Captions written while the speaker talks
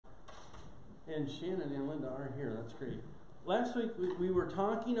and Shannon and Linda are here. That's great. Last week we were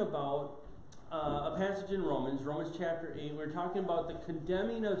talking about a passage in Romans chapter 8. We were talking about the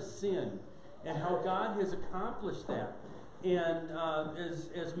condemning of sin and how God has accomplished that. And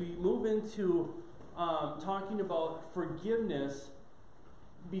as we move into talking about forgiveness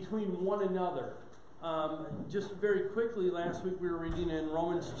between one another, just very quickly, last week we were reading in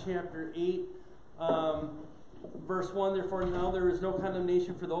Romans chapter 8, verse 1, therefore now there is no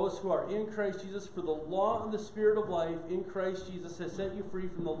condemnation for those who are in Christ Jesus, for the law of the Spirit of life in Christ Jesus has set you free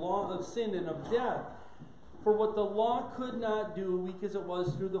from the law of sin and of death. For what the law could not do, weak as it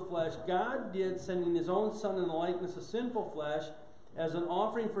was through the flesh, God did, sending his own Son in the likeness of sinful flesh as an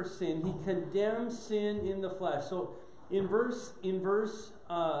offering for sin. He condemned sin in the flesh. So in verse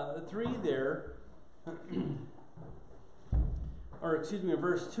 3 there, in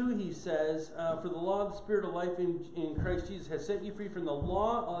verse 2 he says, for the law of the Spirit of life in Christ Jesus has set you free from the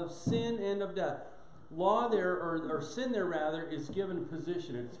law of sin and of death. Law there, or sin there rather, is given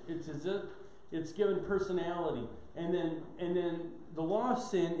position. It's as if it's given personality. And then the law of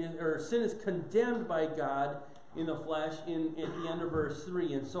sin, sin is condemned by God in the flesh at the end of verse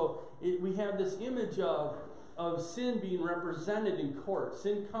 3. And so we have this image of sin being represented in court.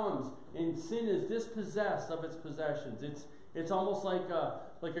 Sin comes, and sin is dispossessed of its possessions. It's almost like a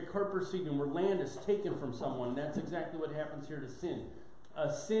court proceeding where land is taken from someone. That's exactly what happens here to sin.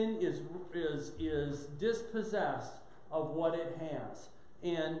 Sin is dispossessed of what it has.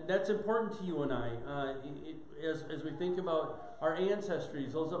 And that's important to you and I. As we think about our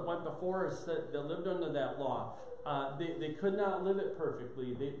ancestries, those that went before us that lived under that law, they could not live it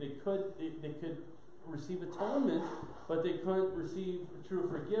perfectly. They could receive atonement, but they couldn't receive true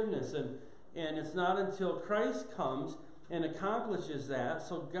forgiveness. And it's not until Christ comes and accomplishes that.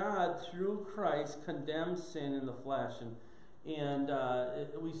 So God, through Christ, condemns sin in the flesh. And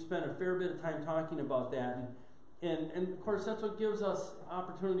we spent a fair bit of time talking about that. And of course, that's what gives us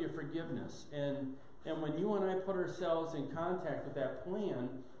opportunity of forgiveness. And when you and I put ourselves in contact with that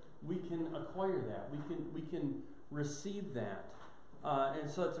plan, we can acquire that. We can receive that. And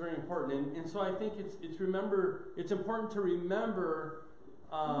so that's very important. And so I think it's important to remember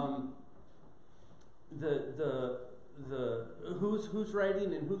the who's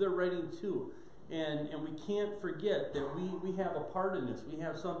writing and who they're writing to. And we can't forget that we have a part in this. We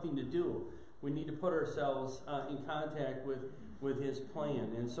have something to do. We need to put ourselves in contact with his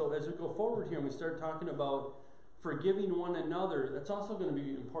plan. And so as we go forward here and we start talking about forgiving one another, that's also going to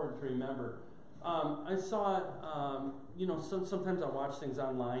be important to remember. I saw, sometimes I watch things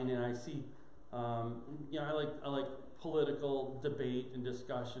online and I see, I like political debate and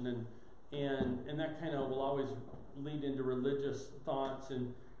discussion, and that kind of will always lead into religious thoughts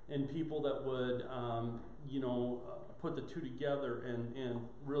and people that would, put the two together and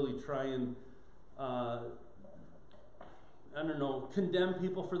really try and, condemn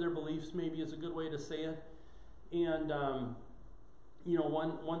people for their beliefs, maybe is a good way to say it. And,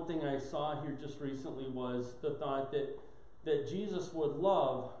 one thing I saw here just recently was the thought that Jesus would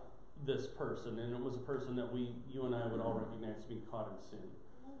love this person, and it was a person that you and I would all recognize being caught in sin.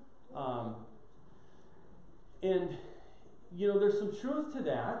 There's some truth to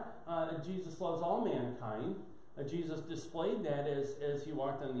that. Jesus loves all mankind. Jesus displayed that as he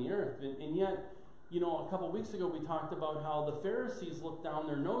walked on the earth. And yet, a couple of weeks ago we talked about how the Pharisees looked down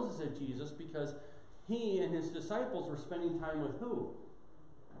their noses at Jesus because he and his disciples were spending time with who?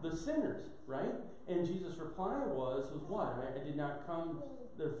 The sinners, right? And Jesus' reply was what? I did not come,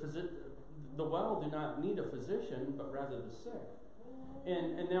 the well do not need a physician, but rather the sick.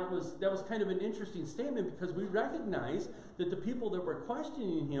 And that was kind of an interesting statement because we recognize that the people that were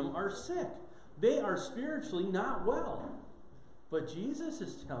questioning him are sick. They are spiritually not well. But Jesus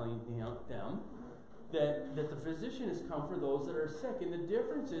is telling them that the physician has come for those that are sick. And the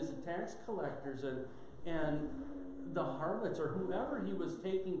difference is the tax collectors and the harlots or whoever he was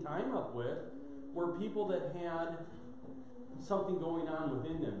taking time up with were people that had something going on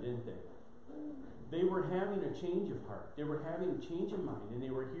within them, didn't they? They were having a change of heart. They were having a change of mind, and they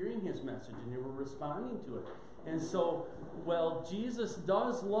were hearing his message, and they were responding to it. And so, well, Jesus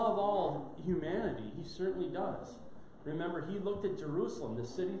does love all humanity. He certainly does. Remember, he looked at Jerusalem, the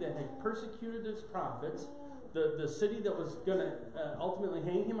city that had persecuted his prophets, the city that was going to ultimately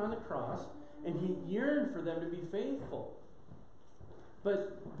hang him on the cross, and he yearned for them to be faithful.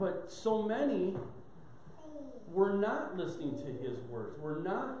 But so many were not listening to his words, were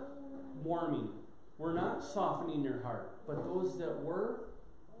not warming, were not softening their heart. But those that were,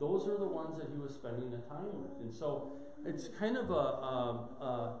 those are the ones that he was spending the time with. And so it's kind of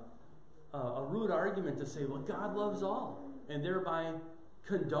a rude argument to say, well, God loves all, and thereby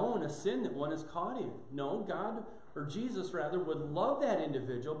condone a sin that one is caught in. No, God, or Jesus rather, would love that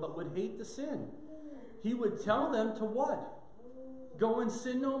individual but would hate the sin. He would tell them to what? Go and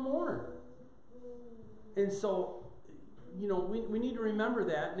sin no more. And so, we need to remember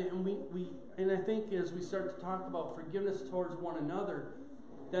that, and I think as we start to talk about forgiveness towards one another,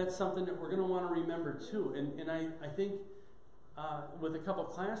 that's something that we're going to want to remember too. And I think with a couple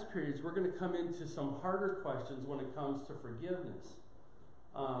class periods, we're going to come into some harder questions when it comes to forgiveness.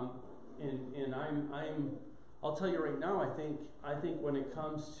 And I'll tell you right now, I think when it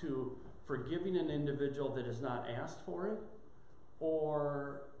comes to forgiving an individual that has not asked for it,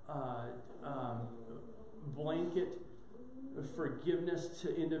 or blanket forgiveness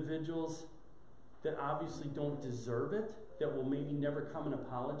to individuals that obviously don't deserve it, that will maybe never come and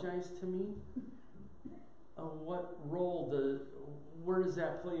apologize to me, where does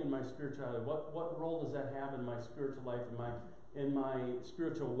that play in my spirituality? What role does that have in my spiritual life and in my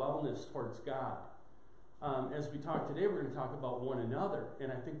spiritual wellness towards God? As we talk today, we're going to talk about one another,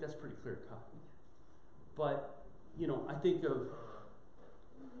 and I think that's pretty clear cut. But I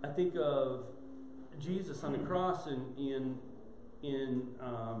think of Jesus on the cross in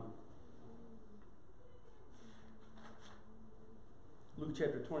Luke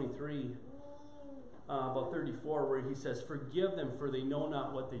chapter 23, about 34, where he says, "Forgive them, for they know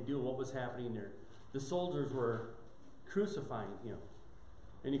not what they do." What was happening there? The soldiers were crucifying him.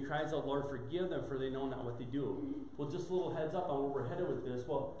 And he cries out, "Lord, forgive them, for they know not what they do." Well, just a little heads up on where we're headed with this.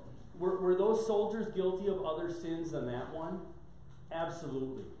 Well, were those soldiers guilty of other sins than that one?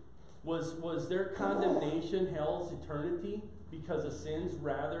 Absolutely. Was their condemnation hell's eternity because of sins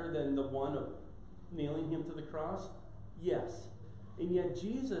rather than the one of nailing him to the cross? Yes. And yet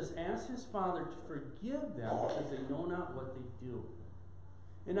Jesus asked his Father to forgive them because they know not what they do.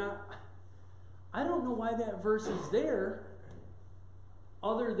 And I don't know why that verse is there,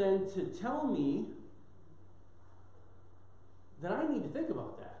 other than to tell me that I need to think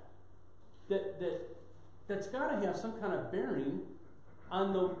about that. That's got to have some kind of bearing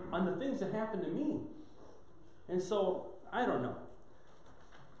on the things that happen to me. And so, I don't know.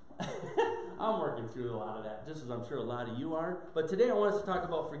 I'm working through a lot of that, just as I'm sure a lot of you are. But today I want us to talk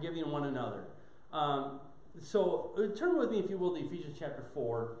about forgiving one another. So turn with me, if you will, to Ephesians chapter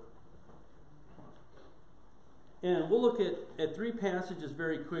 4. And we'll look at three passages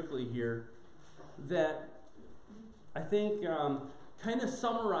very quickly here that I think kind of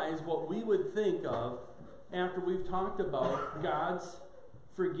summarize what we would think of after we've talked about God's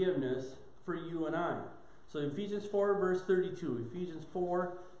forgiveness for you and I. So Ephesians 4, verse 32. Ephesians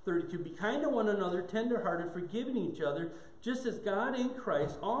 4:32. "Be kind to one another, tenderhearted, forgiving each other, just as God in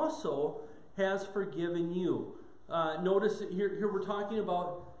Christ also has forgiven you." Notice that here we're talking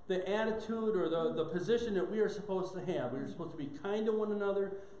about the attitude or the position that we are supposed to have. We are supposed to be kind to one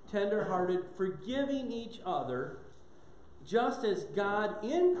another, tenderhearted, forgiving each other, just as God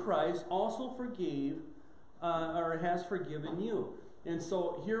in Christ also forgave or has forgiven you. And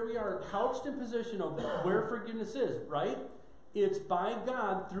so here we are couched in position of where forgiveness is, right? It's by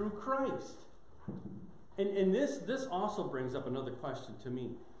God through Christ. And this also brings up another question to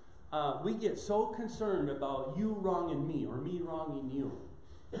me. We get so concerned about you wronging me or me wronging you.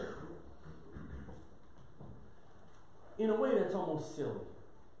 In a way, that's almost silly.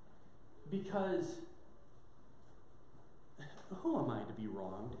 Because who am I to be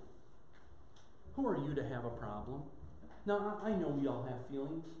wronged? Who are you to have a problem? Now, I know we all have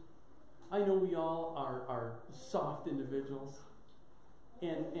feelings. I know we all are soft individuals.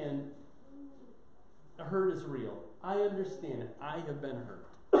 And hurt is real. I understand it. I have been hurt.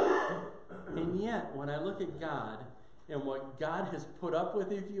 And yet, when I look at God and what God has put up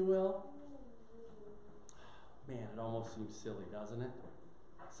with, if you will, man, it almost seems silly, doesn't it?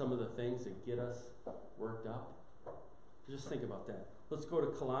 Some of the things that get us worked up. Just think about that. Let's go to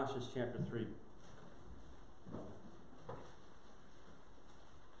Colossians chapter 3.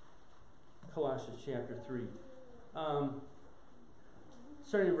 Colossians chapter 3.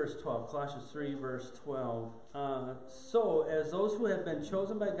 Starting in verse 12. Colossians 3, verse 12. "So, as those who have been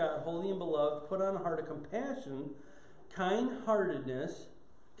chosen by God, holy and beloved, put on a heart of compassion, kindness,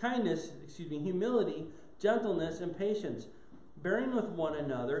 humility, gentleness, and patience, bearing with one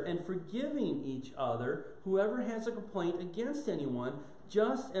another and forgiving each other, whoever has a complaint against anyone,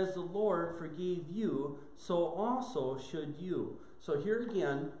 just as the Lord forgave you, so also should you." So here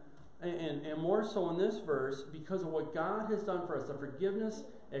again, and more so in this verse, because of what God has done for us, the forgiveness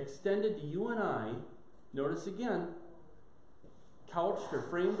extended to you and I, notice again, couched or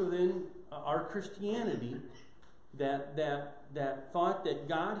framed within our Christianity, that thought that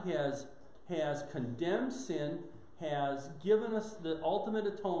God has condemned sin, has given us the ultimate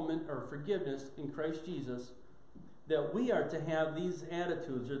atonement or forgiveness in Christ Jesus, that we are to have these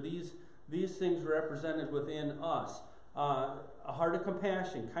attitudes or these things represented within us. A heart of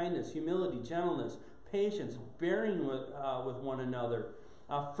compassion, kindness, humility, gentleness, patience, bearing with one another,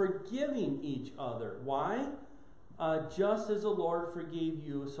 forgiving each other. Why? Just as the Lord forgave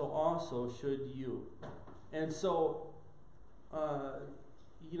you, so also should you. And so,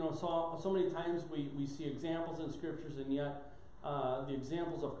 so many times we see examples in scriptures, and yet the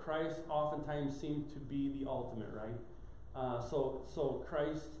examples of Christ oftentimes seem to be the ultimate, right? So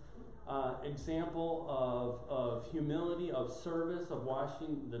Christ's example of humility, of service, of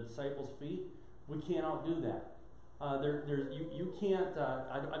washing the disciples' feet, we can't outdo that. You can't.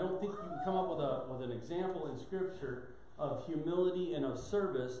 I don't think you can come up with an example in Scripture of humility and of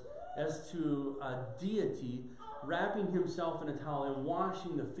service as to a deity wrapping himself in a towel and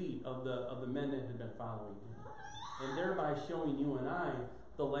washing the feet of the men that had been following him, and thereby showing you and I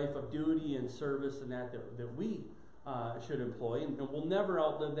the life of duty and service and that we should employ, and we'll never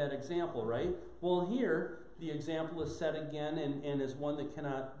outlive that example, right? Well, here the example is set again and is one that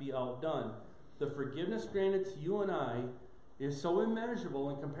cannot be outdone. The forgiveness granted to you and I is so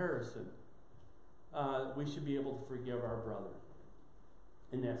immeasurable in comparison. We should be able to forgive our brother.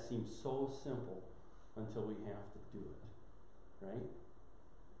 And that seems so simple until we have to do it. Right?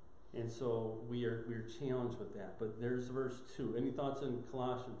 And so we're challenged with that. But there's verse 2. Any thoughts on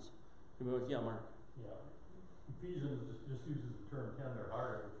Colossians? Yeah, Mark. Yeah. Ephesians just uses the term tender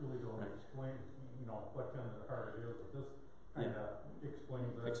heart. I really don't explain, what tender heart it is, but this kind of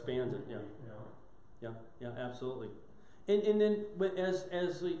explains that. Expands it, yeah, absolutely. And then, but as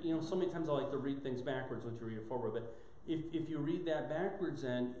so many times I like to read things backwards once you read it forward. But if you read that backwards,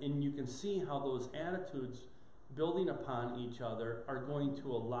 and you can see how those attitudes building upon each other are going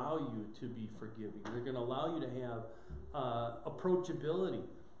to allow you to be forgiving. They're going to allow you to have approachability.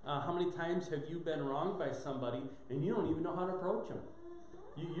 How many times have you been wronged by somebody and you don't even know how to approach them?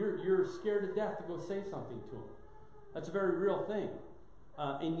 You're scared to death to go say something to them. That's a very real thing.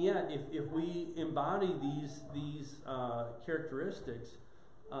 And yet, if we embody these characteristics,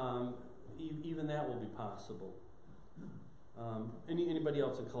 even that will be possible. Anybody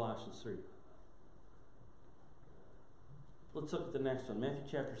else in Colossians 3? Let's look at the next one, Matthew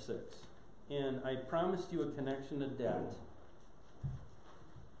chapter 6. And I promised you a connection to debt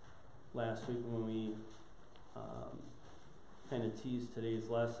last week when we kind of teased today's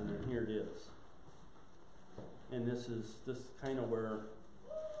lesson, and here it is. And this is kind of where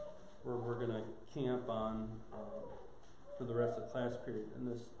we're going to camp on for the rest of the class period, and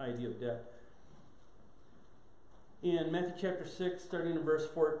this idea of debt. In Matthew chapter 6, starting in verse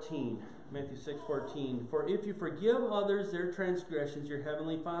 14, Matthew 6:14, for if you forgive others their transgressions, your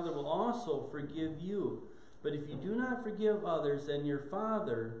heavenly Father will also forgive you. But if you do not forgive others, then your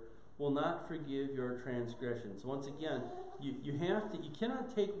Father will not forgive your transgressions. Once again, you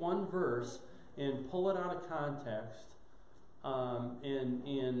cannot take one verse and pull it out of context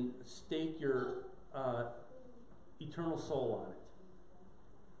and stake your eternal soul on it.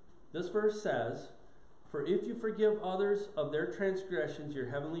 This verse says, for if you forgive others of their transgressions, your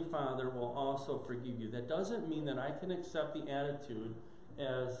heavenly Father will also forgive you. That doesn't mean that I can accept the attitude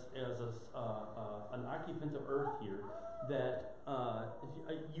as an occupant of earth here, that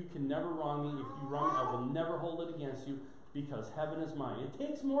you can never wrong me. If you wrong me, I will never hold it against you because heaven is mine. It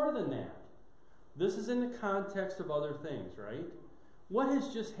takes more than that. This is in the context of other things, right? What has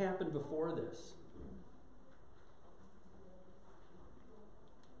just happened before this?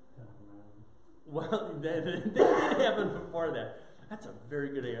 Well, that did happen before that. That's a very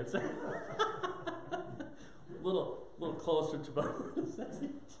good answer. little closer to what it says.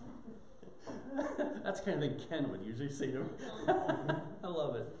 That's kind of thing Ken would usually say to me. I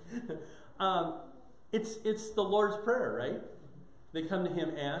love it. It's the Lord's Prayer, right? They come to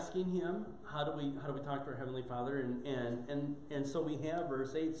Him asking Him, how do we talk to our Heavenly Father? And so we have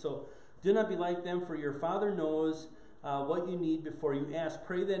verse 8. So do not be like them, for your Father knows what you need before you ask.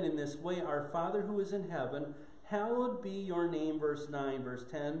 Pray then in this way, our Father who is in heaven, hallowed be your name. Verse 9, verse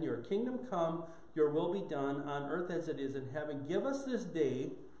 10, your kingdom come, your will be done on earth as it is in heaven. Give us this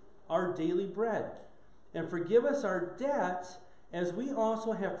day our daily bread, and forgive us our debts as we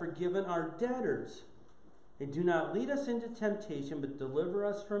also have forgiven our debtors. And do not lead us into temptation, but deliver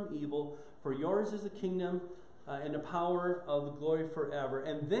us from evil. For yours is the kingdom and the power of the glory forever.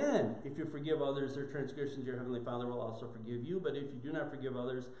 And then, if you forgive others their transgressions, your heavenly Father will also forgive you. But if you do not forgive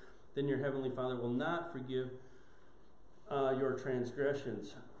others, then your heavenly Father will not forgive your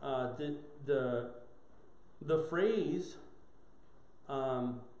transgressions. The phrase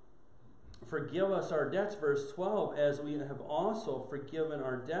forgive us our debts, verse 12, as we have also forgiven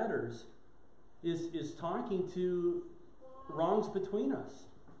our debtors, is talking to wrongs between us.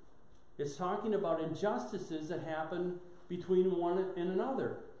 It's talking about injustices that happen between one and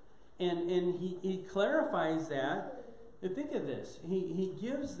another. And he clarifies that. And think of this. He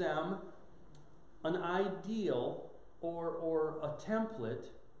gives them an ideal or a template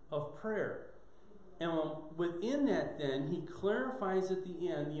of prayer. And within that, then, he clarifies at the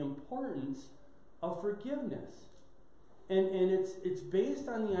end the importance of forgiveness. And it's based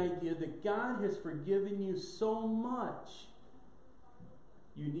on the idea that God has forgiven you so much,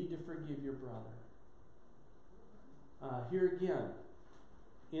 you need to forgive your brother. Here again,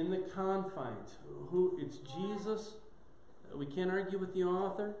 in the confines, it's Jesus. We can't argue with the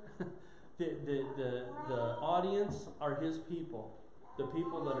author. The audience are his people, the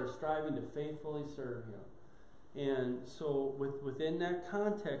people that are striving to faithfully serve him. And so within that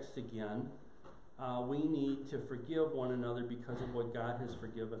context again, we need to forgive one another because of what God has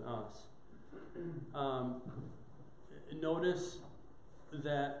forgiven us. Notice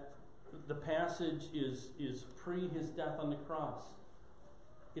that the passage is pre his death on the cross.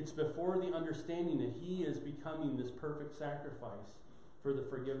 It's before the understanding that he is becoming this perfect sacrifice for the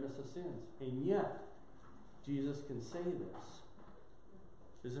forgiveness of sins. And yet, Jesus can say this.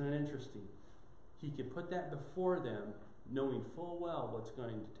 Isn't it interesting? He can put that before them, knowing full well what's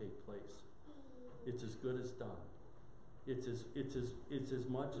going to take place. It's as good as done. It's as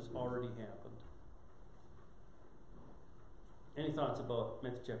much as already happened. Any thoughts about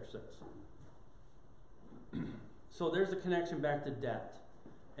Matthew chapter 6? So there's a connection back to debt.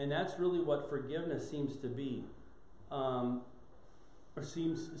 And that's really what forgiveness seems to be. Or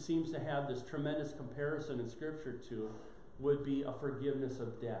seems to have this tremendous comparison in Scripture to, would be a forgiveness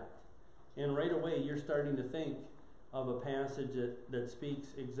of debt. And right away you're starting to think of a passage that speaks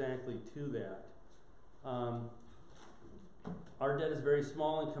exactly to that. Our debt is very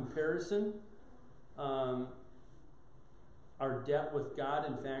small in comparison. Our debt with God,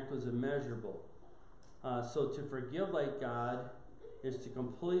 in fact, was immeasurable. So to forgive like God is to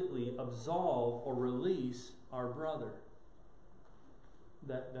completely absolve or release our brother.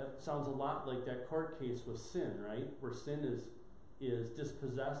 That sounds a lot like that court case with sin, right? Where sin is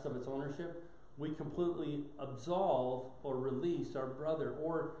dispossessed of its ownership. We completely absolve or release our brother.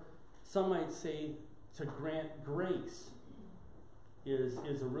 Or some might say to grant grace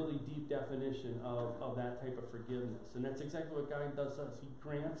is a really deep definition of that type of forgiveness. And that's exactly what God does to us. He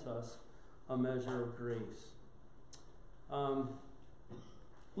grants us a measure of grace.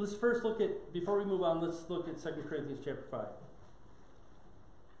 Let's first look at, before we move on, let's look at 2 Corinthians chapter 5.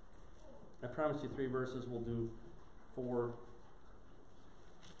 I promised you 3 verses, we'll do 4.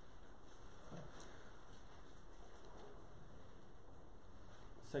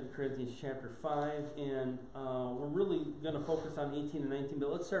 Second Corinthians chapter 5, and we're really going to focus on 18 and 19,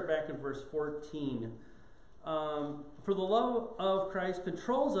 but let's start back in verse 14. For the love of Christ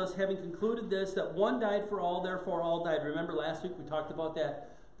controls us, having concluded this, that one died for all, therefore all died. Remember last week we talked about that,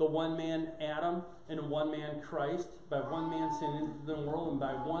 the one man Adam and one man Christ. By one man sin into the world, and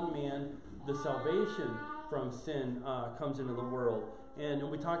by one man the salvation from sin comes into the world.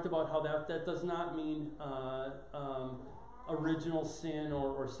 And we talked about how that does not mean original sin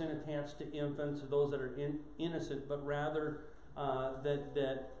or sin attached to infants or those that are innocent, but rather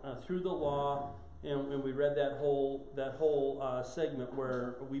that through the law, and we read that whole segment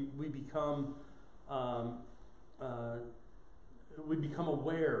where we become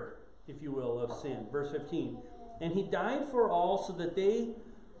aware, if you will, of sin. Verse 15. And he died for all, so that they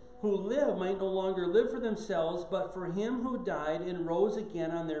who live might no longer live for themselves, but for him who died and rose again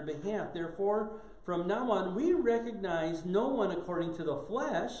on their behalf. Therefore, from now on, we recognize no one according to the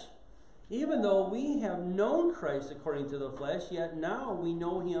flesh, even though we have known Christ according to the flesh, yet now we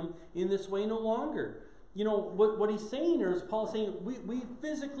know him in this way no longer. You know, what he's saying here is Paul saying, we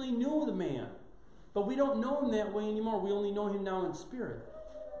physically knew the man, but we don't know him that way anymore. We only know him now in spirit.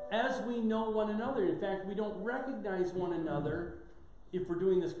 As we know one another, in fact, we don't recognize one another, if we're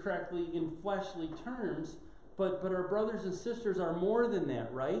doing this correctly, in fleshly terms, but our brothers and sisters are more than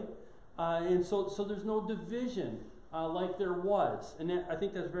that, right? And so there's no division like there was. And I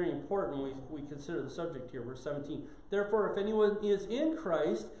think that's very important when we consider the subject here, verse 17. Therefore, if anyone is in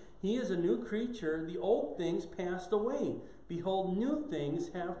Christ, he is a new creature. The old things passed away. Behold, new things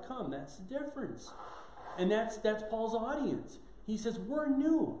have come. That's the difference. And that's Paul's audience. He says, we're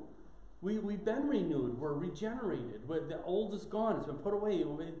new. We've been renewed. We're regenerated. The old is gone. It's been put away.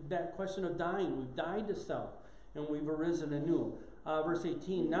 That question of dying, we've died to self, and we've arisen anew. verse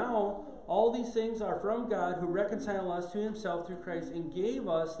 18. Now, all these things are from God, who reconciled us to himself through Christ and gave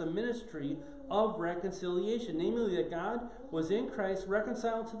us the ministry of reconciliation. Namely, that God was in Christ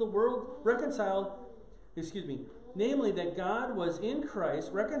reconciled to the world, namely, that God was in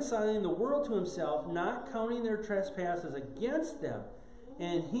Christ reconciling the world to himself, not counting their trespasses against them.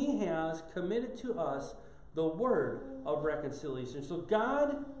 And he has committed to us the word of reconciliation. So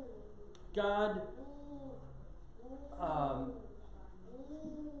God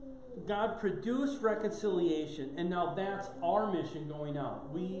produced reconciliation, and now that's our mission going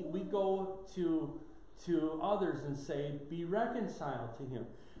out. We go to others and say, be reconciled to him.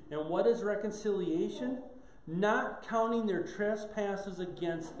 And what is reconciliation? Not counting their trespasses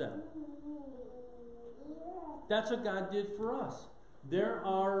against them. That's what God did for us. There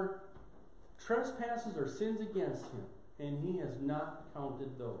are trespasses or sins against him, and he has not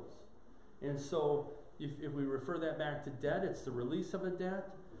counted those. And so, if we refer that back to debt, it's the release of a debt.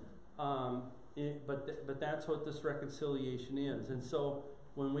 But that's what this reconciliation is. And so,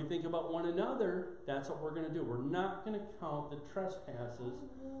 when we think about one another, that's what we're going to do. We're not going to count the trespasses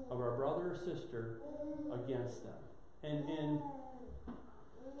of our brother or sister against them. And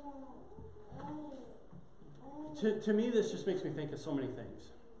to me, this just makes me think of so many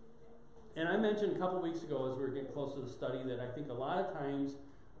things. And I mentioned a couple weeks ago, as we were getting close to the study, that I think a lot of times,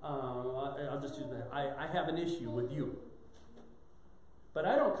 I'll just use that, I have an issue with you. But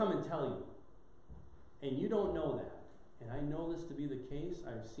I don't come and tell you. And you don't know that. And I know this to be the case.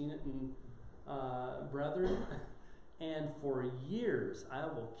 I've seen it in brethren. And for years, I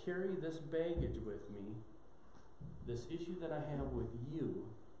will carry this baggage with me, this issue that I have with you,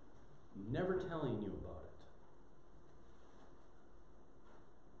 never telling you about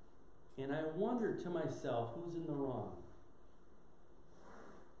it. And I wonder to myself, who's in the wrong?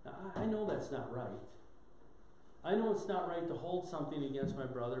 Now, I know that's not right. I know it's not right to hold something against my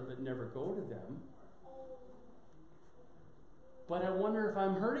brother but never go to them. But I wonder if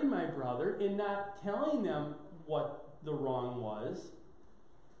I'm hurting my brother in not telling them what the wrong was,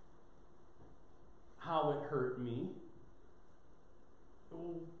 how it hurt me,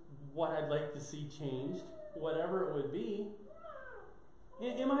 what I'd like to see changed, whatever it would be.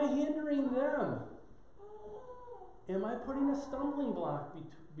 Am I hindering them? Am I putting a stumbling block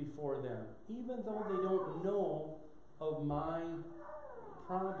before them, even though they don't know of my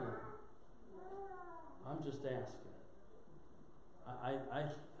problem? I'm just asking.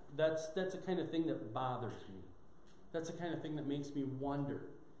 That's the kind of thing that bothers me. That's the kind of thing that makes me wonder,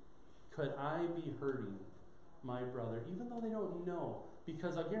 could I be hurting my brother, even though they don't know?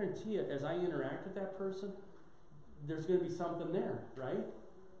 Because I guarantee you, as I interact with that person, there's going to be something there, right?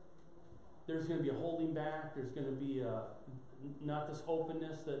 There's going to be a holding back. There's going to be not this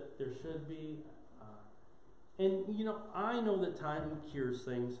openness that there should be. And, I know that time cures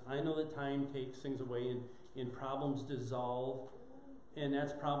things. I know that time takes things away and problems dissolve. And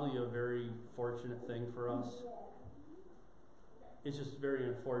that's probably a very fortunate thing for us. It's just very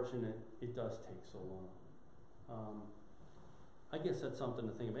unfortunate it does take so long. I guess that's something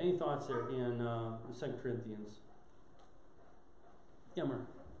to think about. Any thoughts there in 2 Corinthians? Yeah, Mark.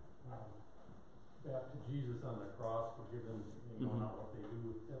 Back to Jesus on the cross, forgiven, not what they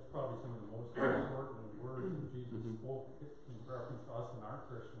do. That's probably some of the most important words that Jesus spoke in reference to us in our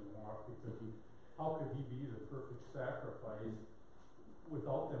Christian walk, because how could he be the perfect sacrifice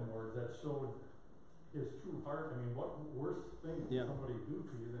without them words that showed his true heart? I mean, what worse thing can somebody do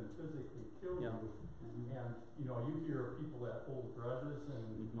to you than physically kill you? And, you hear of people that hold grudges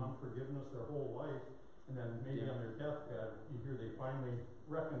and unforgiveness their whole life, and then maybe on their deathbed, you hear they finally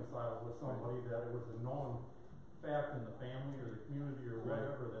reconciled with somebody that it was a known fact in the family or the community or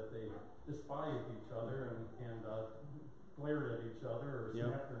whatever that they despised each other and glared at each other or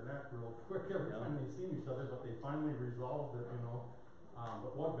snapped their neck real quick every time they seen each other, but they finally resolved it,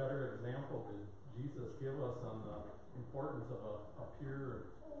 But what better example did Jesus give us on the importance of a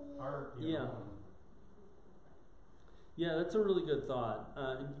pure heart? Yeah, that's a really good thought.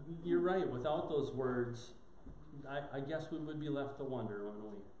 You're right. Without those words, I guess we would be left to wonder, wouldn't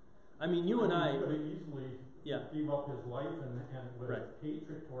we? I mean, you and I could easily gave up his life and with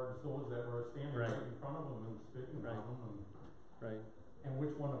hatred towards those that were standing right in front of him and spitting on him. And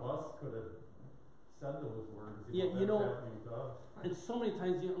which one of us could have said those words? Happening to us. And so many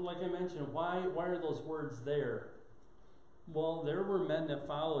times, like I mentioned, why are those words there? Well, there were men that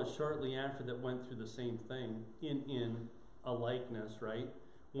followed shortly after that went through the same thing in a likeness, right?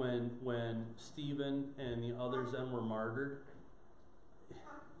 When Stephen and the others then were martyred,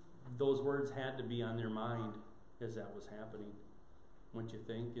 those words had to be on their mind as that was happening, wouldn't you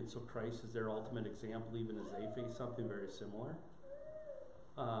think? And so Christ is their ultimate example, even as they face something very similar.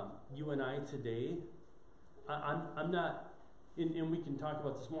 you and I today, I'm not, and we can talk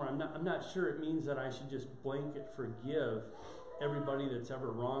about this more. I'm not sure it means that I should just blanket forgive everybody that's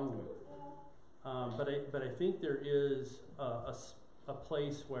ever wronged me. But I think there is a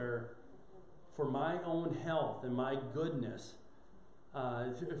place where, for my own health and my goodness,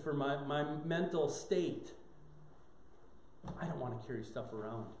 for my mental state, I don't want to carry stuff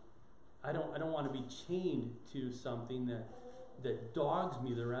around. I don't want to be chained to something that dogs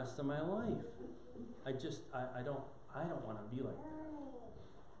me the rest of my life. I don't want to be like that.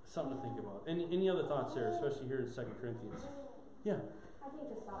 Something to think about. Any other thoughts there, especially here in 2 Corinthians? Yeah. I think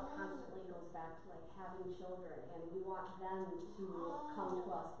this thought constantly goes back to like having children, and we want them to come to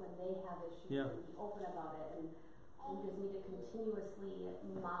us when they have issues and be open about it, and we just need to continuously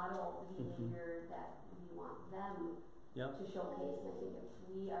model the behavior that we want them to showcase. And I think if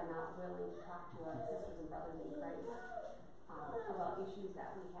we are not willing to talk to our sisters and brothers in Christ about issues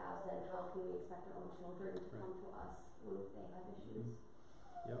that we have, then how can we expect our own children to come to us when they have issues?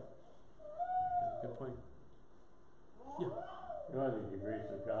 Yep. Good point. Yeah. You know, I think the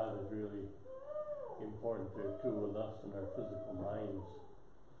grace of God is really important there too with us and our physical minds.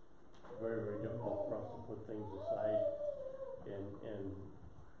 It's very, very difficult for us to put things aside and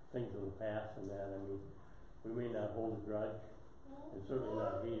things of the past and that. I mean, we may not hold a grudge and certainly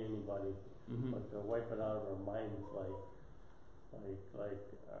not hate anybody, but to wipe it out of our minds like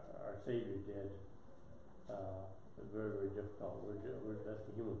our Savior did, is very, very difficult. That's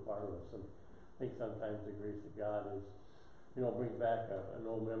the human part of us. And I think sometimes the grace of God is, brings back an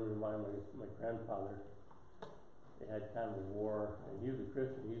old memory of mine. My grandfather, they had kind of a war, and he was a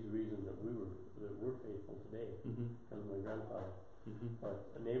Christian. He's the reason that we're faithful today, because of my grandfather.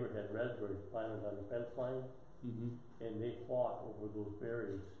 But a neighbor had raspberries planted on the fence line, and they fought over those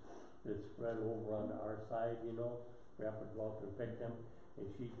berries that spread over onto our side, Grandpa would go out and pick them, and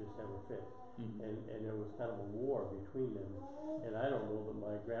she'd just have a fit. And there was kind of a war between them, and I don't know that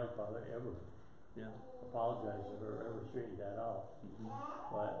my grandfather ever apologized to her, ever straightened that out.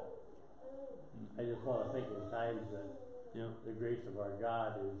 But I just want to think in times that the grace of our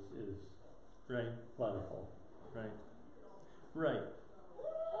God is plentiful. Right.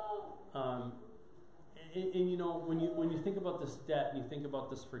 And when you think about this debt and you think about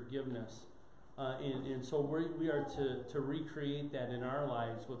this forgiveness, and so we are to recreate that in our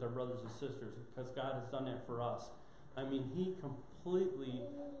lives with our brothers and sisters, because God has done that for us. I mean, He completely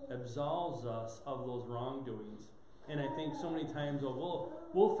absolves us of those wrongdoings. And I think so many times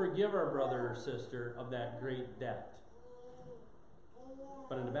we'll forgive our brother or sister of that great debt.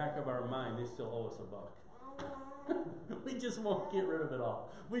 But in the back of our mind, they still owe us $1. We just won't get rid of it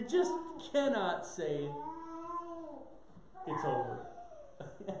all. We just cannot say it's over.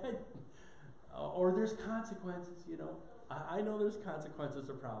 Or there's consequences, I know there's consequences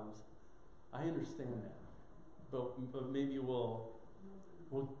or problems. I understand that. But maybe we'll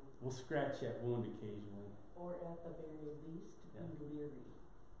scratch that wound occasionally. Or at the very least, be leery.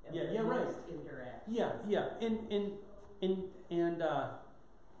 Right. Interact. And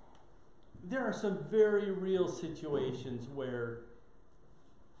there are some very real situations where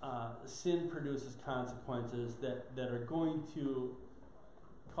sin produces consequences that are going to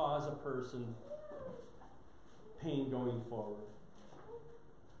cause a person pain going forward.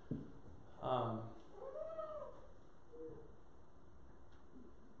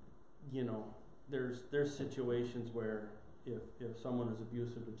 There's situations where if someone is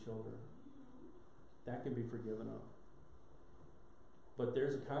abusive to children, that can be forgiven of. But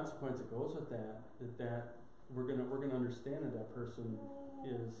there's a consequence that goes with that we're gonna understand that person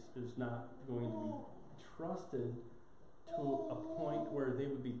is not going to be trusted to a point where they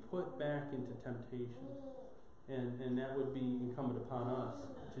would be put back into temptation. And that would be incumbent upon us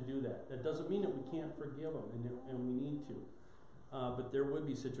to do that. That doesn't mean that we can't forgive them, and we need to. But there would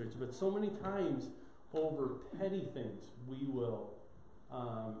be situations. But so many times, over petty things, we will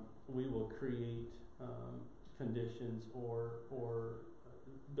create conditions or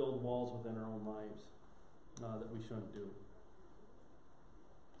build walls within our own lives that we shouldn't do.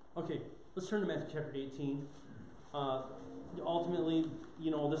 Okay, let's turn to Matthew chapter 18. Ultimately,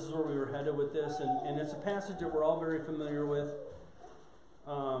 this is where we were headed with this, and it's a passage that we're all very familiar with,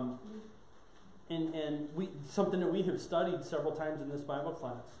 and something that we have studied several times in this Bible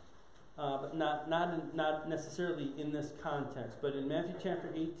class, but not necessarily in this context. But in Matthew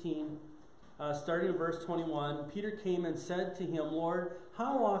chapter 18, starting in verse 21, Peter came and said to him, "Lord,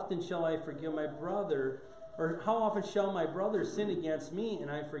 how often shall I forgive my brother, or how often shall my brother sin against me and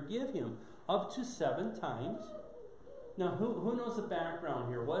I forgive him? Up to 7 times?" Now, who knows the background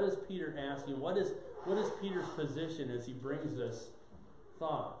here? What is Peter asking? What is Peter's position as he brings this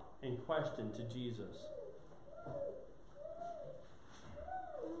thought and question to Jesus.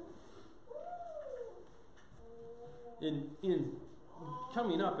 In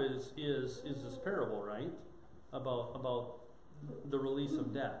coming up is this parable, right? About the release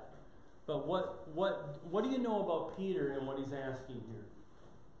of debt. But what do you know about Peter and what he's asking here?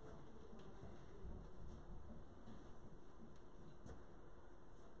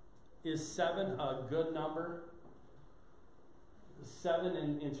 Is 7 a good number? 7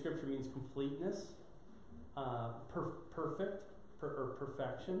 in Scripture means completeness, perfect, or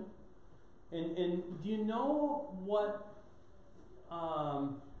perfection. And do you know what?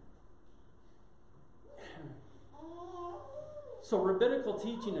 So rabbinical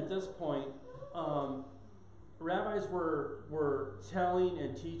teaching at this point, rabbis were telling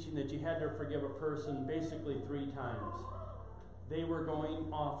and teaching that you had to forgive a person basically 3 times. They were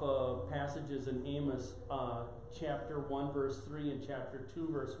going off of passages in Amos chapter 1 verse 3 and chapter 2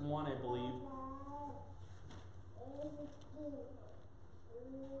 verse 1, I believe.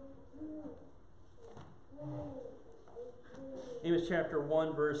 Amos chapter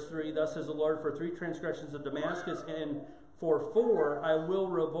 1 verse 3, thus says the Lord, for 3 transgressions of Damascus and for 4 I will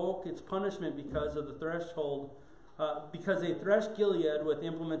revoke its punishment because of the threshold, because they threshed Gilead with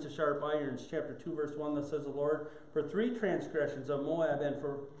implements of sharp irons. Chapter 2 verse 1, thus says the Lord, for 3 transgressions of Moab and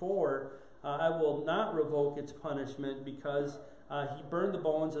for 4 I will not revoke its punishment because he burned the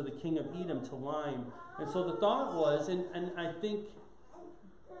bones of the king of Edom to lime. And so the thought was, and I think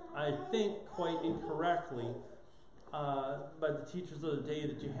quite incorrectly, by the teachers of the day,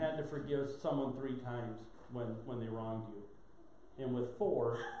 that you had to forgive someone 3 times when they wronged you. And with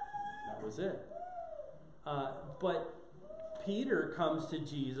 4, that was it. But Peter comes to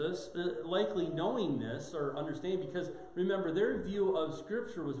Jesus, likely knowing this or understanding, because remember, their view of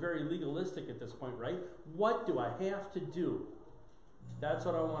Scripture was very legalistic at this point, right? What do I have to do? That's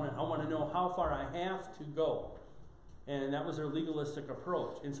what I want to. I want to know how far I have to go. And that was their legalistic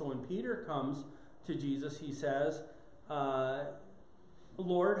approach. And so when Peter comes to Jesus, he says,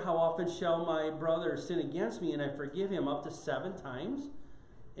 Lord, how often shall my brother sin against me and I forgive him? Up to 7 times?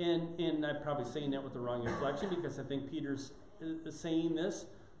 And I'm probably saying that with the wrong inflection, because I think Peter's saying this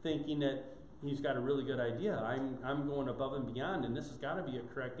thinking that he's got a really good idea. I'm going above and beyond, and this has got to be a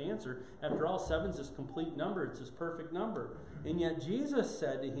correct answer. After all, 7's this complete number. It's this perfect number. And yet Jesus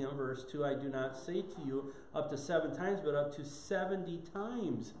said to him, verse 2, I do not say to you up to 7 times, but up to 70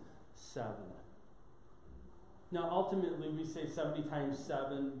 times 7. Now, ultimately, we say 70 times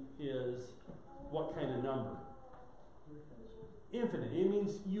 7 is what kind of number? Infinite. It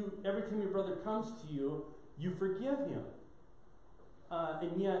means every time your brother comes to you, you forgive him.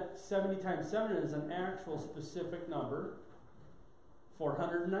 And yet, 70 times 7 is an actual specific number,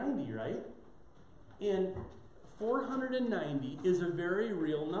 490, right? And 490 is a very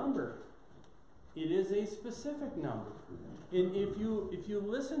real number. It is a specific number. And if you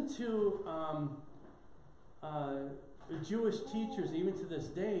listen to Jewish teachers, even to this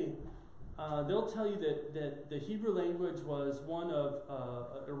day, they'll tell you that the Hebrew language was one of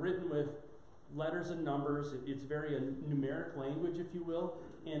written with letters and numbers. It's very a numeric language, if you will,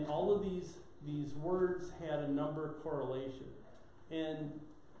 and all of these words had a number correlation. And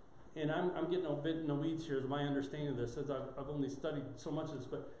I'm getting a bit in the weeds here, is my understanding of this, as I've only studied so much of this,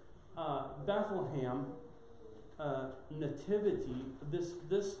 but Bethlehem, nativity,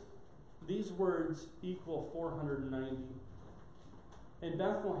 these words equal 490. And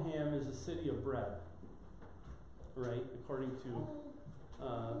Bethlehem is a city of bread, right? According to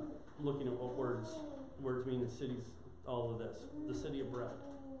looking at what words mean in cities, all of this, the city of bread.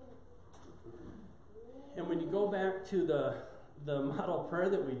 And when you go back to the model prayer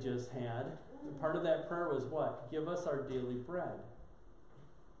that we just had, part of that prayer was what? Give us our daily bread.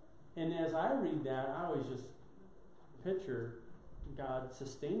 And as I read that, I always just picture God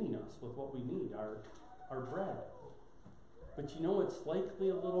sustaining us with what we need, our bread. But you know, it's likely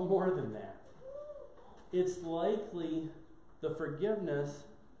a little more than that. It's likely the forgiveness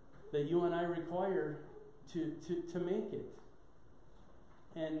that you and I require to make it.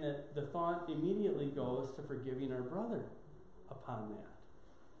 And the thought immediately goes to forgiving our brother upon that.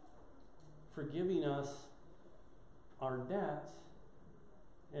 Forgiving us our debts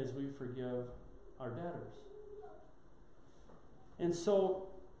as we forgive our debtors. And so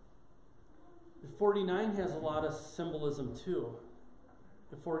 49 has a lot of symbolism too.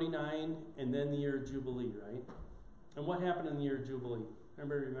 The 49 and then the year of Jubilee, right? And what happened in the year of Jubilee?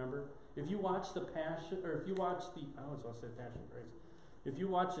 Remember? If you watch the Passion, or if you watch I always want to say Passion Praise. If you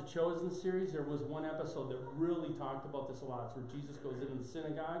watch the Chosen series, there was one episode that really talked about this a lot. It's where Jesus goes into the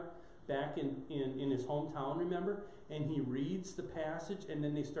synagogue back in his hometown, remember? And he reads the passage, and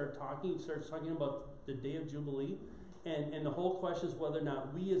then they start talking. He starts talking about the day of Jubilee. And the whole question is whether or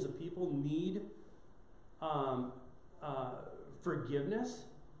not we as a people need forgiveness.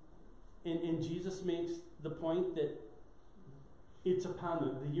 And Jesus makes the point that it's upon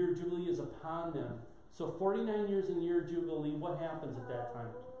them. The year of Jubilee is upon them. So 49 years in the year of Jubilee, what happens at that time?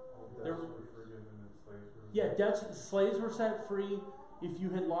 Slaves were set free. If you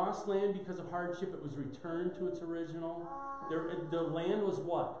had lost land because of hardship, it was returned to its original. The land was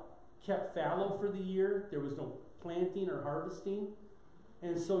what? Kept fallow for the year. There was no planting or harvesting.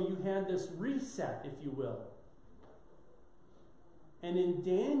 And so you had this reset, if you will. And in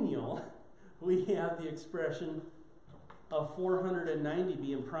Daniel, we have the expression of 490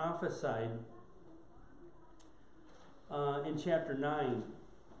 being prophesied in chapter 9.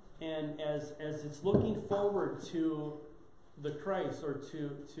 And as it's looking forward to the Christ, or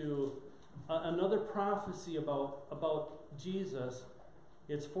to another prophecy about Jesus,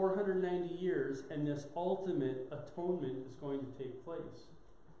 it's 490 years, and this ultimate atonement is going to take place.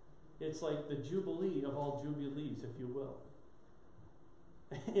 It's like the Jubilee of all Jubilees, if you will.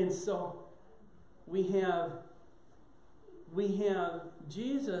 And so we have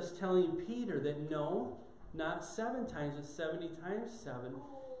Jesus telling Peter that no, not 7 times, but 70 times 7.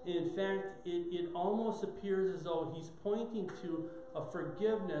 In fact, it almost appears as though he's pointing to a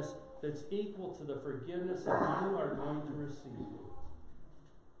forgiveness that's equal to the forgiveness that you are going to receive.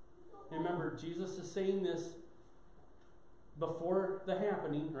 And remember, Jesus is saying this before the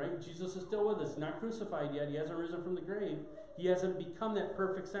happening, right? Jesus is still with us, not crucified yet. He hasn't risen from the grave. He hasn't become that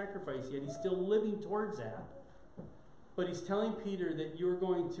perfect sacrifice yet. He's still living towards that. But he's telling Peter that you're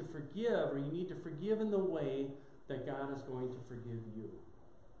going to forgive, or you need to forgive in the way that God is going to forgive you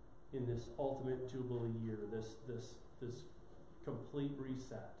in this ultimate Jubilee year, this complete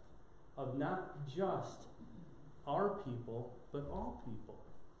reset of not just our people, but all people.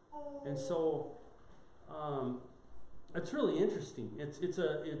 And so it's really interesting. It's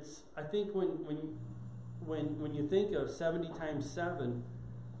I think when you think of 70 times 7,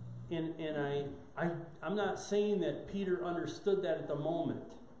 and I'm not saying that Peter understood that at the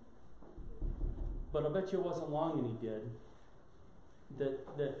moment, but I bet you it wasn't long and he did.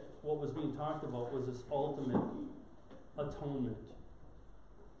 That what was being talked about was this ultimate atonement,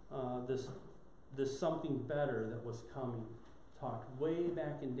 this something better that was coming. Talked way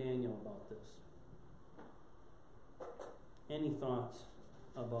back in Daniel about this. Any thoughts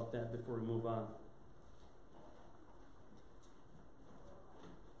about that before we move on?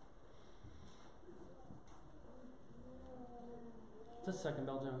 Just a second,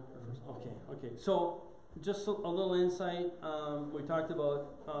 bell, John. Okay. So, just a little insight. We talked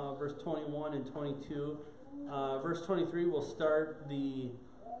about verse 21 and 22. Verse 23 will start the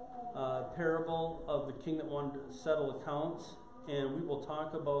parable of the king that wanted to settle accounts. And we will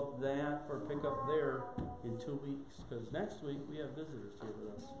talk about that, or pick up there, in 2 weeks. Because next week we have visitors here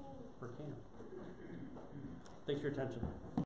with us for camp. Thanks for your attention.